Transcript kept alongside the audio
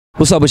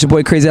What's up? It's your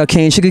boy Crazy Al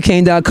Kane,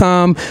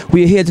 sugarcane.com.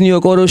 We are here at the New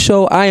York Auto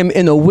Show. I am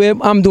in a whip.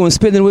 I'm doing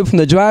Spittin' Whip from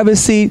the driver's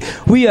seat.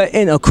 We are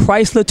in a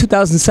Chrysler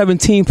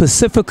 2017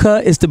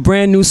 Pacifica. It's the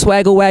brand new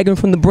swagger wagon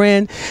from the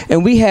brand.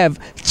 And we have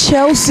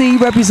Chelsea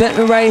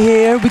representing right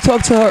here. We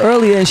talked to her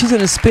earlier and she's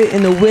gonna spit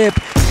in the whip.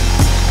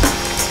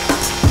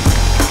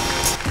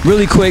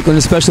 Really quick, on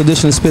the special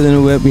edition of Spit in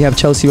the Whip, we have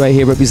Chelsea right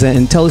here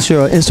representing. Tell us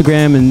your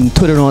Instagram and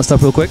Twitter and all that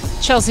stuff real quick.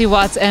 Chelsea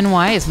Watts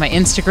NY is my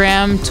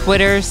Instagram,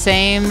 Twitter,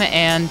 same,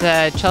 and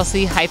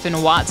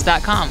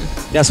Chelsea-Watts.com.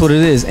 That's what it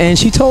is. And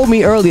she told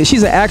me earlier,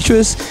 she's an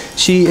actress,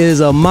 she is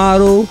a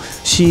model,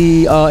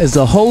 she is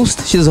a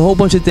host, she does a whole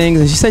bunch of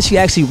things, and she said she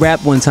actually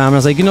rapped one time. And I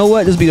was like, you know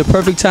what, this would be the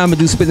perfect time to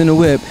do Spit in the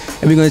Whip,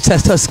 and we're going to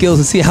test her skills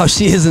and see how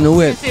she is in the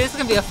whip. See, this is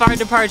going to be a far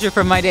departure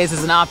from my days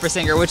as an opera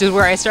singer, which is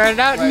where I started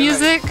out in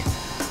music. Right.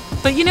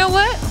 But you know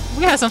what?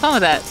 We have some fun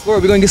with that. We're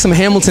going to get some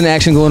Hamilton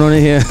action going on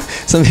in here.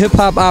 Some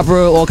hip-hop,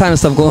 opera, all kind of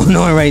stuff going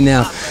on right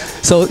now.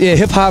 So, yeah,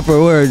 hip-hop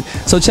word.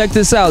 So check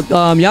this out.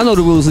 Y'all know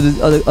the rules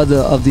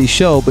of the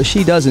show, but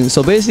she doesn't.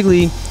 So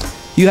basically,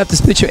 you have to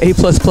spit your A++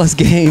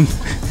 game.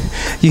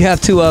 You have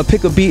to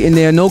pick a beat in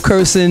there. No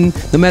cursing.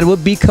 No matter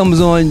what beat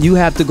comes on, you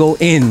have to go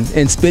in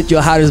and spit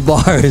your hottest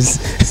bars.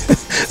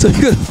 So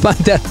you're going to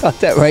find out about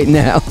that right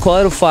now. Call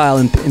it a file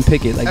and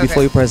pick it, like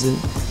before you press it.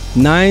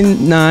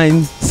 9,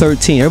 9,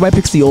 13. Everybody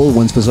picks the old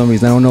ones for some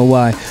reason. I don't know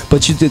why.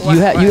 But you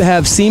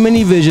have See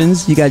Many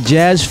Visions. You got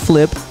Jazz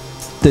Flip.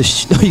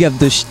 You got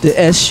the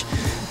Esh.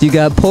 You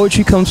got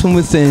Poetry Comes From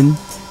Within,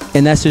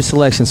 and that's your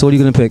selection. So what are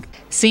you gonna pick?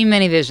 See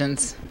Many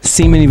Visions.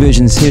 See Many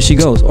Visions. Here she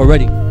goes.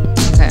 Already.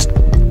 Okay.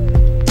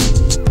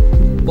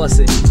 Bust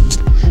it.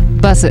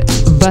 Bust it,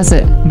 bust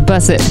it,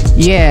 bust it,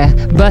 yeah,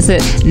 bust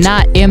it.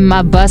 Not in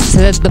my bus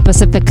to the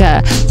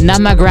Pacifica,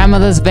 not my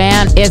grandmother's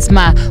van, it's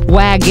my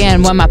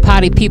wagon. Where my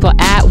party people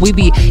at, we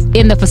be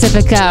in the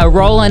Pacifica,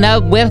 rolling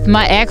up with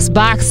my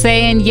Xbox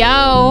saying,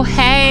 yo,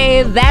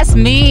 hey, that's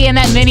me in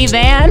that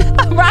minivan.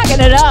 I'm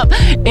rocking it up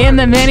in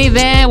the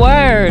minivan,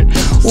 word,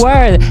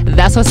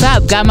 that's what's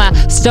up. Got my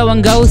stow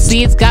and go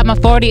seats, got my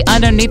 40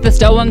 underneath the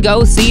stow and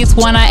go seats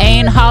when I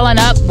ain't hauling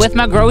up with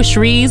my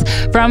groceries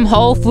from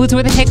Whole Foods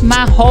where they take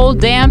my whole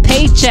damn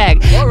paycheck.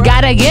 Right.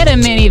 Gotta get a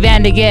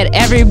minivan to get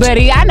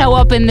everybody I know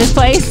up in this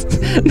place.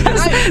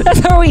 That's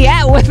where we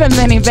at with a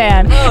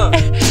minivan.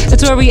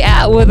 That's where we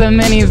at with a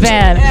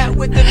minivan.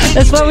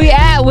 That's where we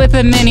at with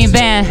a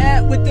minivan.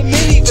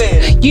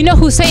 You know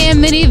who's saying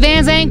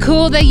minivans ain't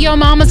cool? They your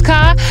mama's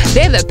car.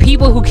 They're the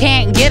people who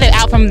can't get it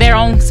out from their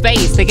own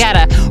space. They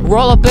gotta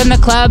roll up in the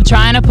club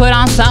trying to put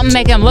on something,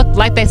 make them look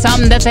like they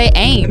something that they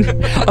ain't.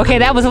 Okay,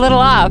 that was a little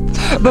off,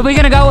 but we're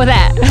gonna go with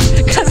that.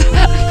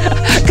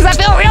 Cause I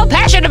feel real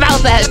passionate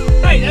about that.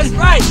 Right, that's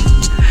right.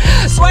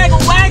 Swagger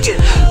wagon.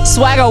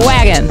 Swagger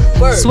wagon.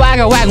 Word.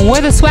 Swagger wagon.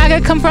 Where the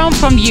swagger come from?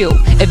 From you.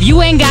 If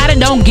you ain't got it,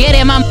 don't get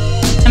in my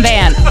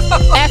van.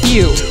 F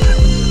you.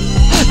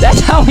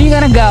 That's how we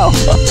gonna go.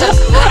 That's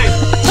right.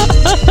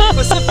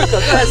 Pacifica. Go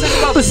ahead, think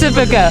about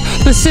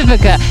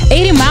Pacifica.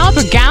 80 miles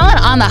per gallon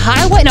on the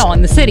highway? No,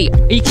 in the city.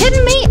 Are you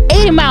kidding me?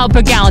 80 miles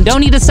per gallon. Don't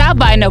need to stop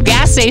by no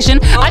gas station.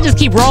 I just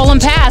keep rolling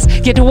past.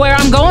 Get to where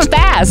I'm going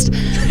fast.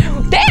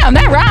 Damn,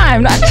 that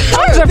rhymed. I'm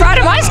so proud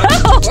of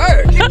myself.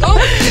 Word.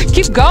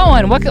 Keep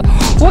going. What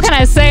can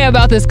I say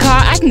about this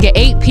car? I can get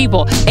 8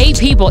 people. 8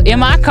 people in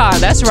my car.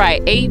 That's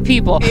right. 8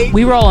 people.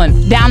 We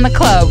rolling down the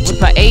club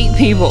with my 8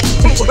 people.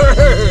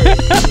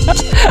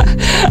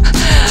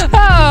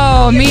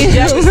 Oh, me.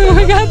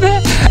 We got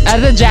that at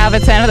the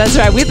Javits Center. That's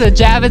right. We at the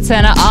Javits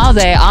Center all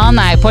day, all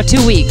night for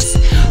 2 weeks.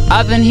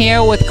 Up in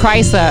here with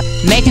Chrysler,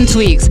 making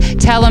tweaks,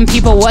 telling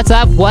people what's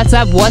up, what's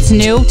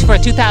new for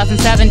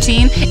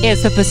 2017.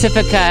 It's the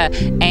Pacifica.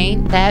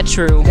 Ain't that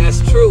true?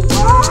 That's true.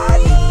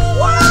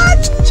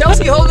 What?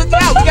 Chelsea, hold it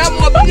down. We got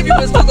more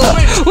people to still go in.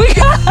 We're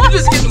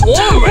just getting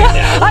warm right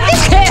now. I'm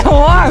just getting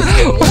warm.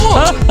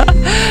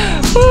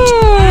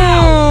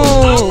 Wow. I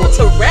want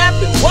to rap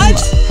it.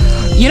 What?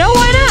 You know,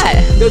 why not?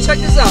 Yo, check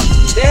this out.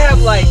 They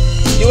have like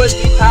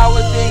USB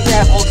power things. They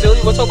have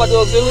auxiliary. We'll talk about the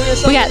auxiliary or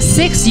something? We got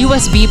 6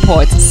 USB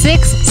ports.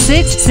 6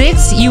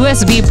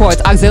 USB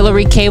ports.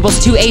 Auxiliary cables,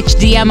 2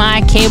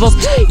 HDMI cables,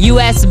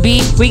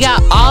 USB. We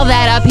got all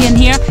that up in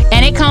here,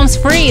 and it comes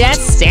free. That's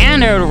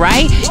standard,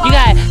 right? You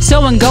got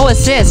stow and go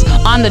assist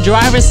on the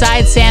driver's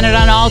side, standard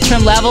on all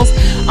trim levels.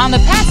 On the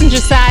passenger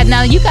side,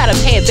 now you gotta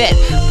pay a bit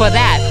for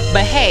that.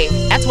 But hey,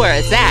 that's where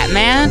it's at,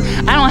 man.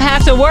 I don't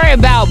have to worry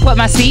about put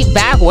my seat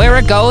back where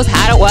it goes,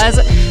 how it was.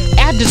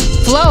 It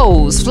just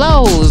flows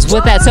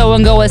with that stow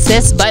and go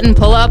assist button.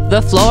 Pull up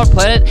the floor,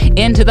 put it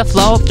into the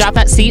flow, drop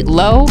that seat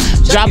low,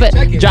 drop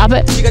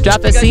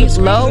the seat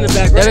low.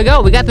 There we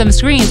go. We got them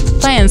screens.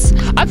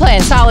 I'm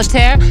playing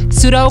solitaire,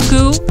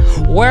 Sudoku,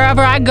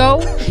 wherever I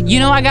go. You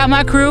know I got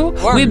my crew.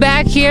 We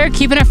back here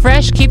keeping it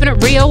fresh, keeping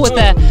it real with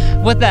the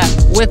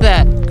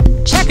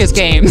checkers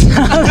games.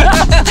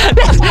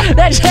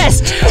 that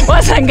just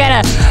wasn't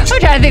gonna. I'm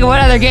trying to think of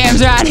what other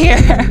games are on here.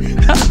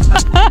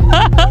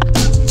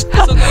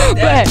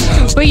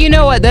 But you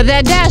know what?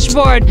 That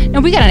dashboard,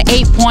 and we got an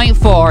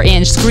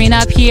 8.4-inch screen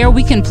up here.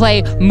 We can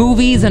play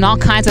movies and all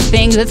kinds of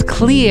things. It's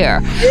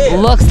clear. Yeah.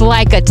 Looks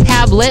like a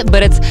tablet,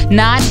 but it's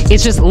not.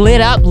 It's just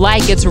lit up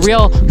like it's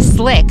real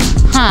slick.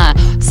 Huh.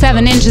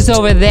 7 inches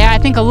over there. I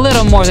think a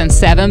little more than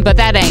 7, but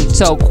that ain't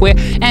so queer.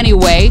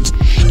 Anyway,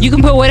 you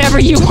can put whatever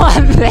you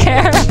want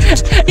there.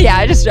 Yeah,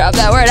 I just dropped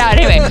that word out.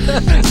 Anyway,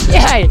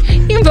 yeah,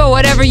 you can put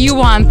whatever you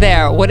want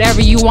there.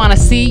 Whatever you want to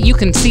see, you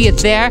can see it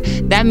there.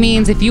 That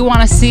means if you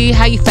want to see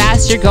how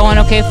fast you're going,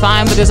 okay,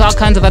 fine, but there's all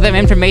kinds of other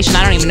information.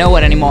 I don't even know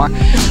it anymore.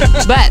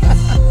 But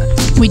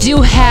we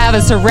do have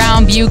a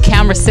surround view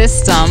camera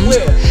system.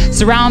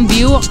 Surround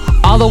view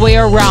all the way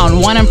around.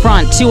 1 in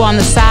front, 2 on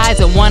the sides,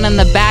 and 1 in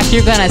the back.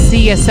 You're gonna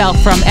see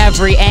yourself from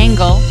every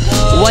angle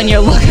when you're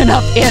looking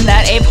up in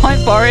that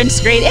 8.4-inch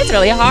screen. It's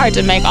really hard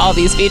to make all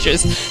these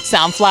features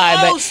sound fly,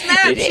 Oh, but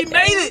snap, she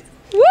made it.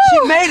 Woo!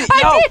 She made it.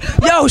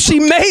 Yo, she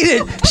made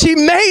it. She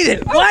made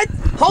it. What?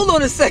 Hold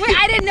on a second. Wait,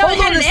 I didn't know it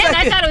had an end.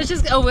 I thought it was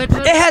just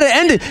It had an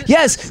ending.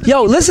 Yes.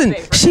 Yo, listen.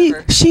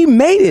 She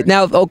made it.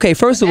 Now, okay.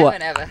 First of all,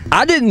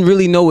 I didn't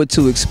really know what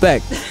to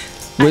expect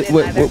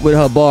with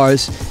her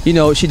bars. You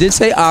know, she did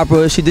say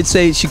opera. She did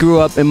say she grew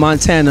up in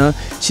Montana.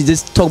 She did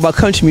talk about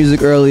country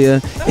music earlier,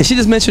 and she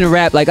just mentioned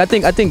rap. Like I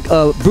think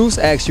Bruce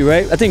asked you,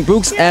 right? I think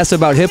Bruce asked her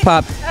about hip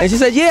hop, and she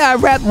said, "Yeah, I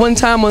rapped one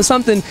time on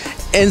something."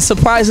 And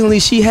surprisingly,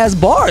 she has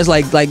bars.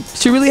 Like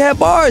she really had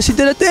bars. She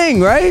did a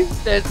thing, right?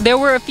 There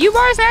were a few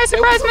bars, and I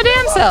surprised my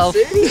damn self.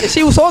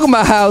 She was talking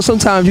about how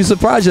sometimes you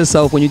surprise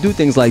yourself when you do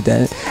things like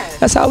that.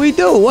 That's how we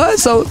do. What?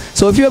 So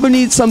if you ever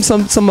need some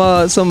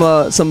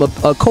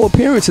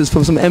co-appearances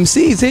from some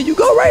MCs, here you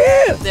go,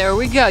 right here. There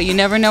we go. You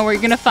never know where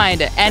you're gonna find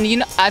it. And you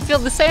know, I feel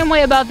the same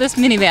way about this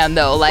minivan,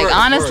 though. Like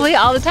honestly,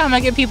 all the time I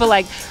get people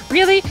like,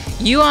 "Really?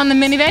 You on the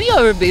minivan? You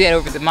ever be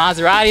over the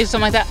Maserati or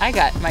something like that?" I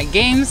got my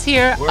games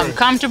here. I'm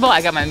comfortable.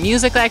 I got my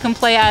music that I can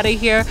play out of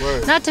here.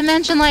 Not to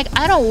mention, like,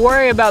 I don't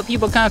worry about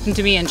people coming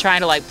to me and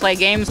trying to like play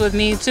games with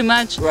me too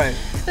much. Right.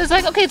 It's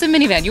like, okay, it's a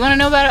minivan. You want to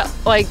know about it?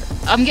 Like,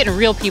 I'm getting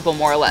real people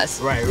more or less.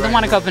 Right. I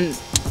want to come up and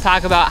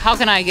talk about how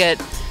can I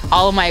get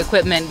all of my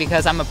equipment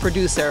because I'm a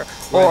producer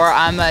or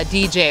I'm a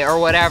DJ or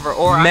whatever.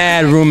 Or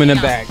mad room in the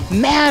back.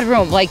 Mad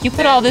room. Like, you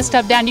put all this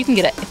stuff down, you can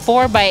get a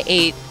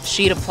 4x8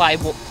 sheet of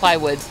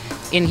plywood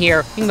in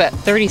here. You can get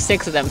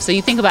 36 of them. So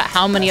you think about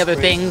how many other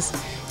things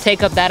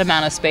take up that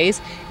amount of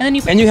space, and then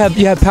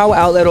you have power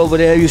outlet over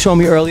there. You showed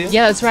me earlier.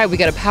 Yeah, that's right. We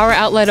got a power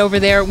outlet over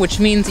there, which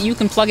means you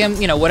can plug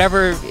in, you know,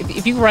 whatever.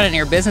 If you run it in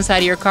your business out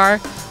of your car,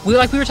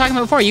 like we were talking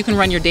about before, you can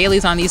run your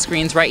dailies on these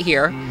screens right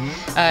here.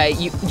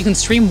 You can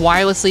stream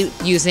wirelessly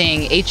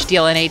using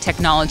HDLNA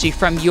technology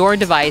from your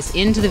device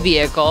into the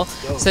vehicle.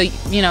 So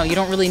you know you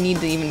don't really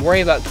need to even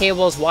worry about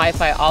cables,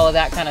 Wi-Fi, all of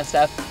that kind of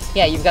stuff.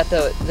 Yeah, you've got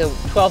the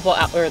 12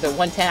 volt or the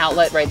 110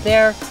 outlet right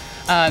there.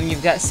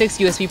 You've got 6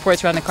 USB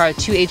ports around the car,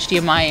 2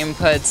 HDMI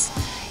inputs.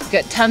 You've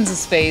got tons of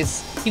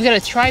space. You've got a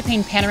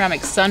tri-pane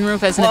panoramic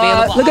sunroof as an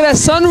available. Look at that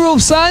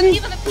sunroof, son!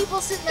 Even the people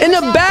sitting in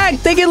the back,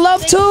 they get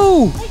love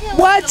too.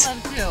 What?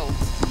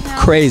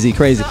 Crazy.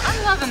 So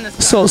I'm loving this.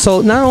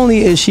 So not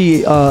only is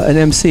she an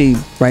MC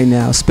right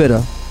now,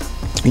 Spitter.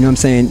 You know what I'm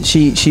saying?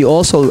 She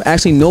also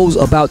actually knows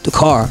about the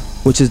car,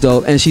 which is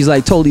dope, and she's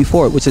like totally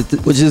for it, which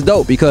is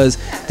dope because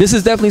this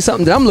is definitely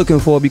something that I'm looking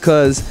for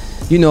because.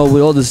 You know,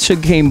 with all the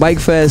Sugarcane Bike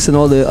Fest and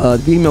all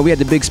the, you know, we had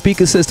the big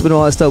speaker system and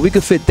all that stuff. We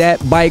could fit that,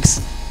 bikes,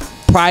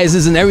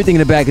 prizes, and everything in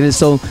the back of it.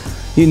 So,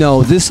 you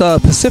know, this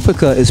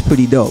Pacifica is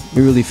pretty dope.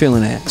 We're really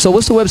feeling that. So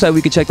what's the website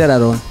we could check that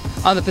out on?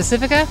 On the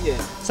Pacifica? Yeah.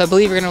 So I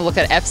believe you're going to look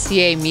at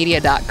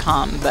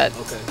fcamedia.com, but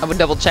I would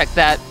double check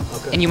that.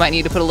 And you might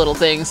need to put a little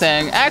thing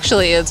saying,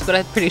 actually it's, but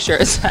I'm pretty sure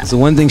it's that. It's the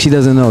one thing she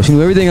doesn't know. She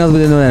knew everything else, but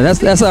didn't know that.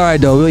 That's all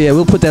right though. Yeah,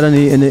 we'll put that on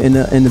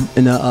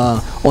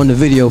the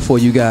video for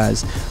you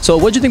guys. So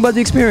what'd you think about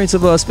the experience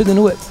of spitting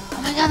the whip?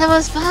 Oh my God, that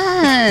was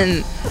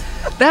fun.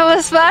 That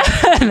was fun.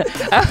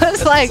 I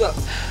was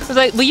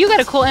like, well, you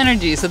got a cool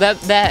energy, so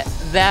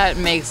that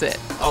makes it.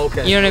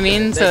 Okay. You know what I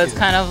mean? So it's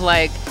kind of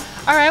like,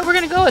 all right, we're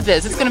going to go with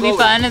this. It's going to be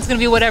fun. It's going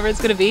to be whatever it's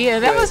going to be.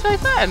 And that was really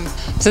fun.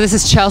 So this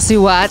is Chelsea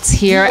Watts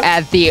here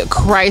at the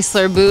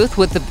Chrysler booth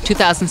with the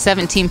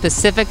 2017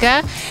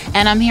 Pacifica.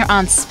 And I'm here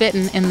on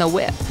Spittin in the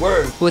Whip.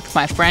 With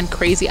my friend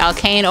Crazy Al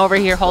Kane over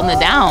here holding it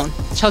down.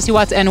 Chelsea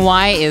Watts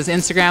NY is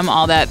Instagram,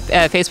 all that,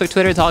 Facebook,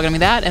 Twitter, it's all going to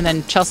be that. And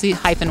then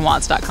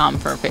chelsea-watts.com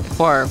for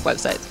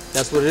websites.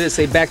 That's what it is.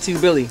 Say back to you,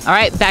 Billy. All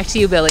right, back to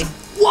you, Billy.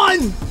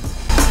 1